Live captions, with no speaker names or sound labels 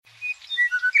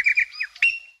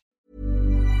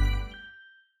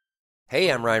Hey,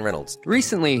 I'm Ryan Reynolds.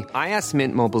 Recently, I asked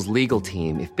Mint Mobile's legal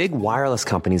team if big wireless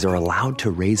companies are allowed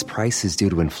to raise prices due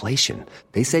to inflation.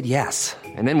 They said yes.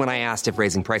 And then when I asked if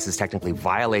raising prices technically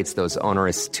violates those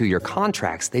onerous two-year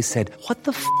contracts, they said, "What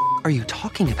the f*** are you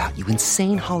talking about, you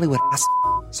insane Hollywood ass?"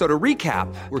 So to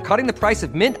recap, we're cutting the price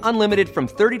of Mint Unlimited from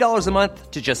 $30 a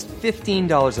month to just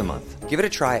 $15 a month. Give it a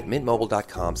try at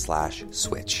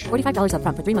mintmobile.com/switch. $45 up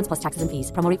front for 3 months plus taxes and fees.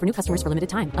 Promo rate for new customers for limited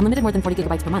time. Unlimited more than 40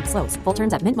 gigabytes per month. Slows full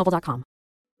terms at mintmobile.com.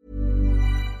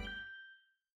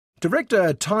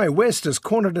 Director Ty West has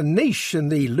cornered a niche in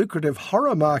the lucrative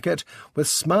horror market with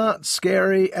smart,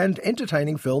 scary and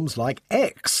entertaining films like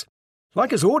X.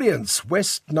 Like his audience,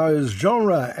 West knows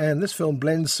genre, and this film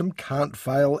blends some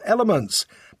can't-fail elements.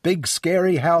 Big,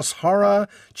 scary house horror,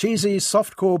 cheesy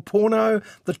softcore porno,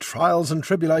 the trials and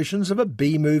tribulations of a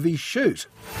B-movie shoot.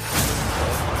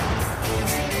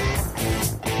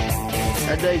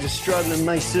 Our days of struggling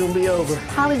may soon be over.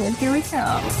 Hollywood, here we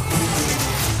come.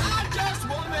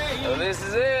 So this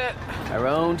is it. Our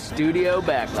own studio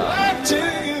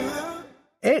backlot.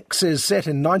 X is set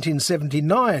in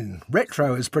 1979.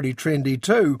 Retro is pretty trendy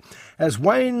too, as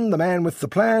Wayne, the man with the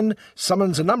plan,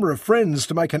 summons a number of friends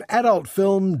to make an adult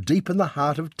film deep in the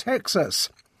heart of Texas.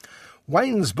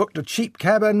 Wayne's booked a cheap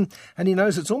cabin, and he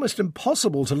knows it's almost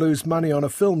impossible to lose money on a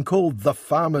film called The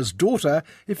Farmer's Daughter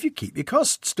if you keep your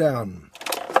costs down.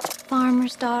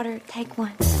 Farmer's daughter, take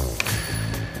one.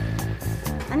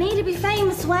 I need to be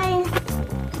famous, Wayne.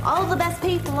 All the best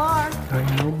people are.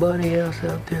 Ain't nobody else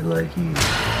out there like you.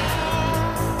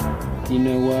 You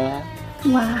know why?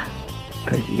 Why?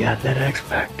 Because you got that X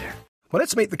Factor. Well,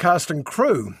 let's meet the cast and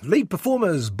crew. Lead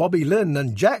performers Bobby Lynn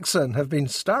and Jackson have been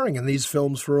starring in these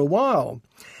films for a while.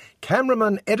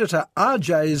 Cameraman editor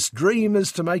RJ's dream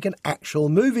is to make an actual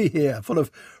movie here, full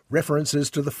of references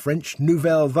to the French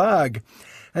Nouvelle Vague.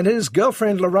 And his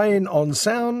girlfriend Lorraine on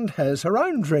sound has her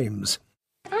own dreams.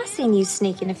 I seen you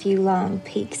sneaking a few long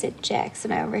peeks at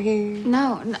Jackson over here.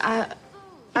 No, I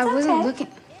wasn't looking.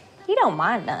 You don't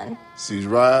mind none. She's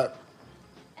right.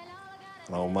 I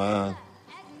don't mind.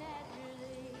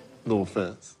 No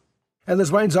offense. And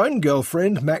there's Wayne's own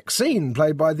girlfriend, Maxine,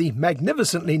 played by the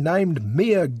magnificently named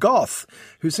Mia Goth,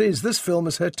 who sees this film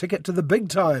as her ticket to the big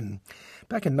time.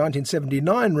 Back in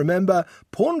 1979, remember,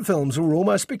 porn films were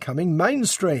almost becoming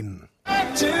mainstream.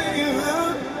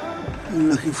 You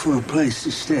looking for a place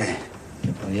to stay?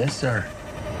 Oh, yes, sir.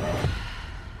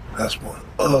 That's one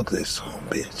ugly son of a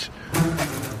bitch.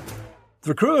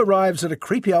 The crew arrives at a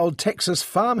creepy old Texas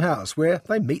farmhouse where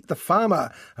they meet the farmer,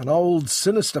 an old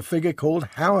sinister figure called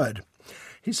Howard.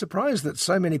 He's surprised that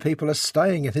so many people are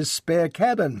staying in his spare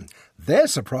cabin. They're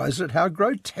surprised at how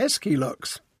grotesque he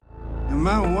looks. And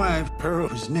my wife, Pearl,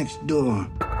 is next door,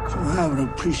 so I would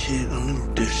appreciate a little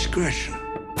discretion.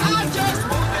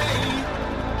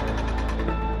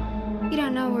 He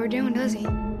don't know what we're doing, does he?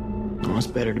 Well, it's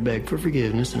better to beg for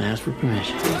forgiveness than ask for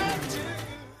permission.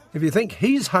 If you think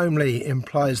he's homely,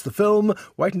 implies the film,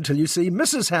 wait until you see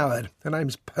Mrs. Howard. Her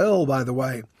name's Pearl, by the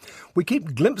way. We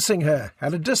keep glimpsing her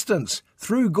at a distance,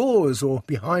 through gauze or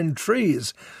behind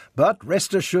trees. But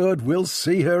rest assured, we'll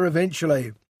see her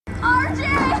eventually.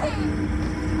 RJ!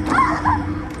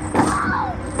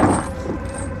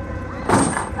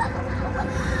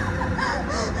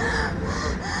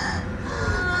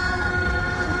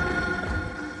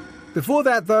 Before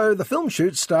that, though, the film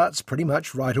shoot starts pretty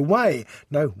much right away.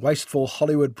 No wasteful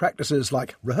Hollywood practices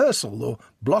like rehearsal or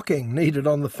blocking needed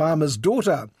on The Farmer's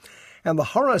Daughter. And the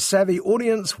horror-savvy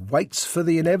audience waits for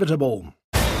the inevitable.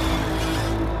 If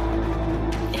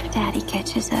Daddy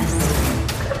catches us,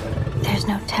 there's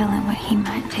no telling what he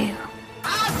might do.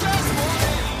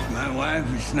 My wife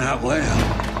is not well.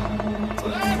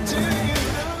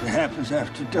 It happens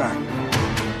after dark.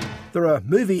 There are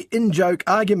movie in-joke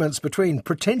arguments between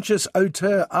pretentious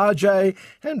auteur RJ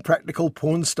and practical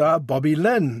porn star Bobby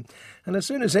Lynn. And as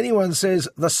soon as anyone says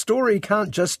the story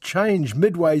can't just change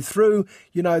midway through,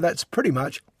 you know that's pretty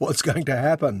much what's going to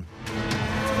happen.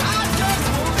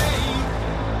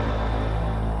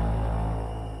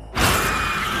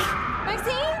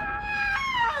 Maxine?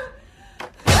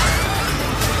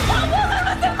 That woman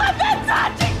was in my bed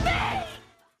touching me!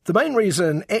 The main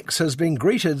reason X has been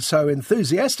greeted so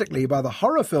enthusiastically by the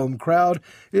horror film crowd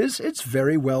is it's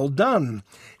very well done.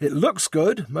 It looks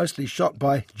good, mostly shot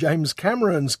by James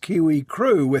Cameron's Kiwi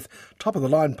crew with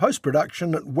top-of-the-line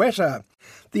post-production at Weta.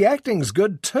 The acting's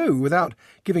good too. Without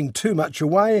giving too much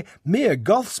away, Mia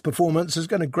Goth's performance is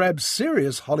going to grab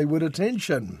serious Hollywood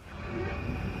attention.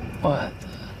 What?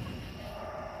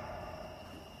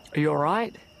 Are you all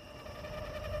right?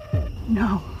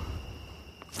 No.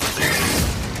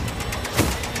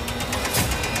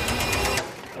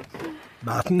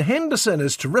 Martin Henderson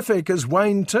is terrific as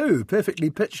Wayne too,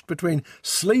 perfectly pitched between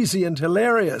sleazy and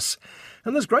hilarious.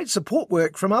 And there's great support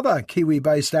work from other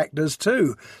Kiwi-based actors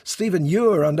too. Stephen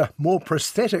Ewer under more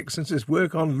prosthetics since his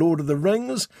work on Lord of the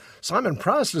Rings. Simon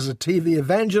Price as a TV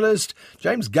evangelist.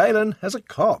 James Galen as a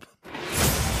cop.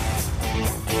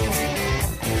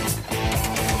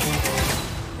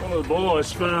 One of the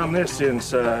boys found this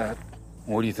inside.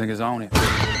 What do you think is on it?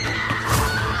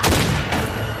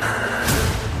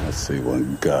 I see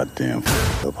one goddamn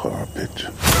up horror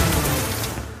picture.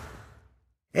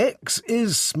 X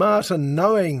is smart and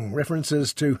knowing.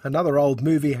 References to another old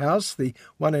movie house, the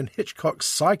one in Hitchcock's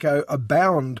Psycho,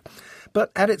 abound.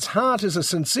 But at its heart is a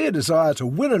sincere desire to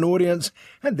win an audience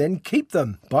and then keep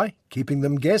them by keeping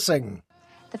them guessing.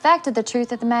 The fact of the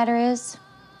truth of the matter is,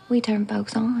 we turn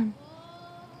folks on.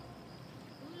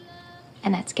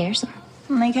 And that scares them.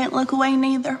 And they can't look away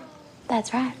neither.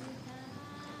 That's right.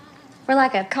 We're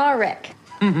like a car wreck.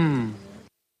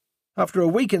 After a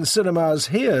week in cinemas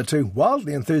here to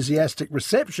wildly enthusiastic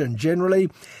reception generally,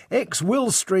 X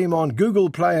will stream on Google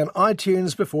Play and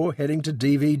iTunes before heading to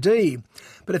DVD.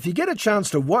 But if you get a chance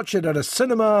to watch it at a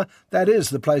cinema, that is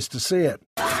the place to see it.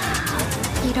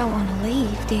 You don't want to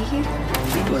leave, do you?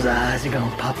 People's eyes are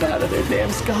gonna pop out of their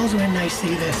damn skulls when they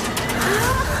see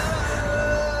this.